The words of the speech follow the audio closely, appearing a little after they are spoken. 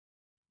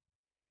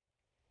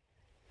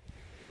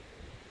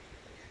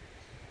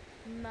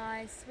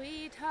My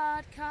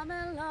sweetheart, come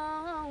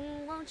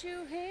along, won't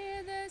you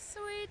hear the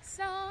sweet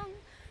song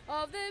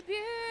of the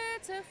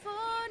beautiful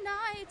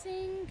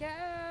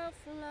nightingale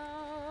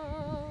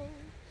flow?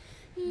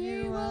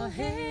 You will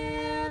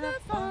hear the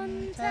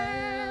fond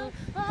tale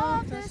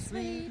of the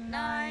sweet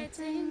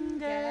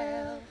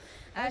nightingale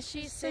as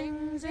she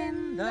sings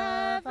in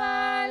the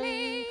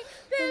valley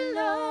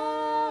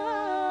below.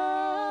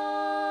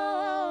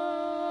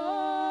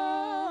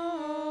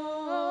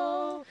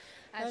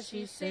 As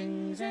she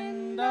sings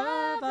in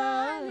the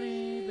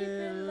valley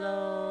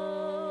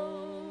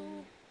below.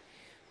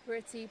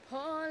 Pretty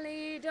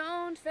Polly,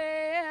 don't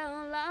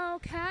fail, I'll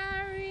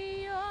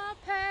carry your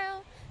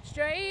pail.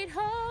 Straight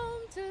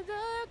home to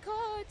the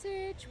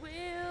cottage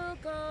we'll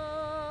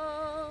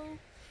go.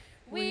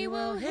 We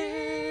will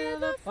hear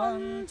the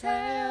fond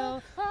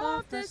tale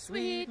of the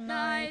sweet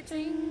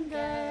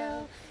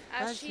nightingale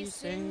as she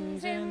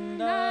sings in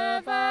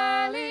the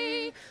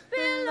valley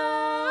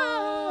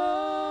below.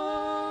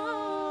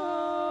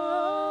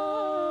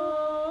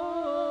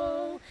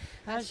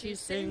 As she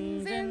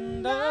sings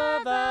in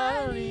the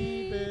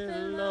valley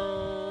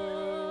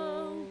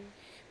below.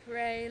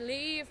 Pray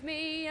leave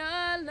me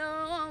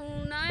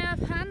alone, I have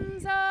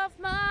hands of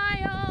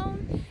my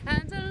own,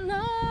 and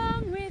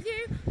along with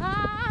you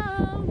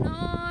I'll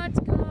not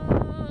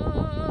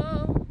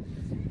go.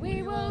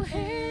 We will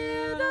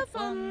hear the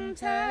fond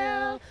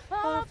tale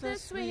of the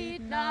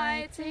sweet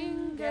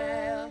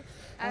nightingale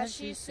as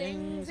she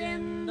sings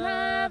in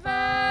the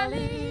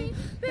valley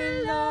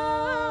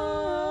below.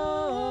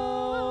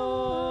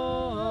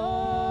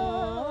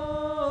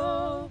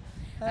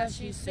 As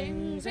she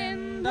sings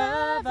in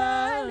the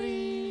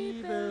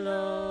valley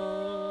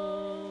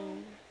below.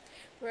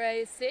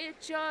 Pray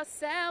sit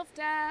yourself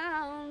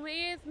down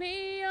with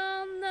me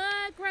on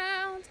the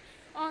ground,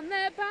 on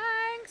the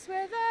banks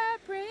where the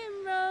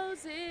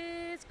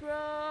primroses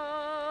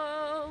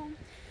grow.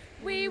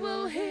 We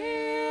will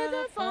hear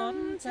the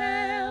fond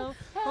tale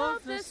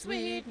of the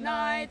sweet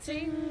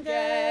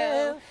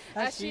nightingale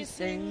as she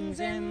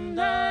sings in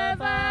the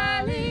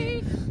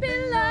valley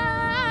below.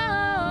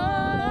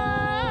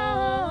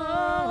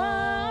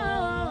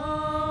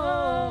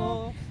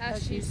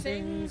 As she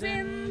sings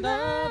in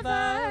the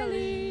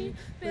valley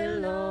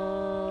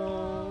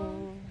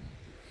below.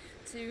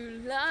 Two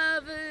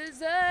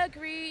lovers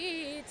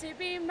agreed to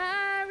be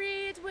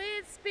married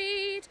with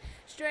speed.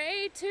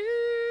 Straight to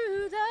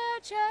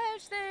the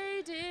church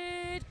they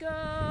did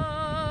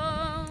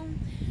go.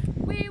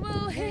 We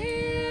will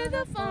hear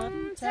the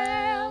fond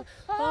tale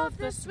of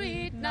the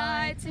sweet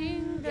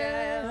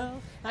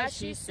nightingale as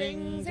she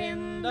sings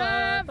in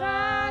the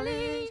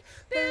valley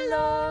below.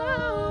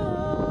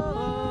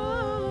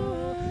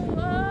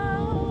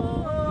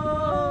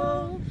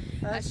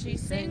 As she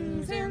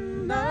sings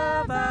in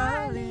the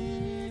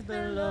valley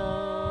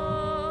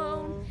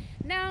below.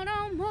 Now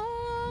no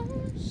more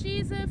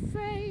she's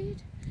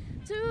afraid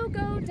to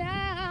go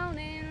down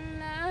in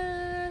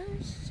the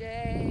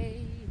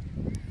shade,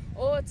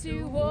 or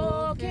to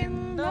walk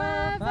in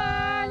the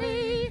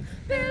valley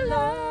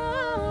below,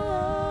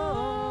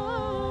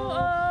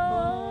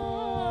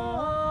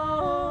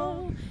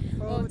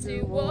 or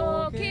to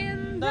walk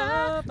in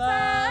the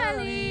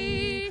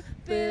valley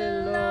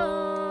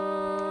below.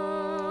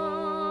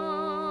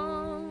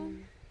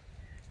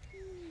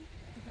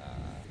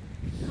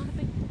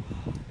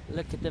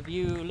 Look at the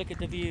view, look at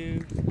the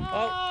view.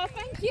 Oh,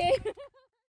 thank you.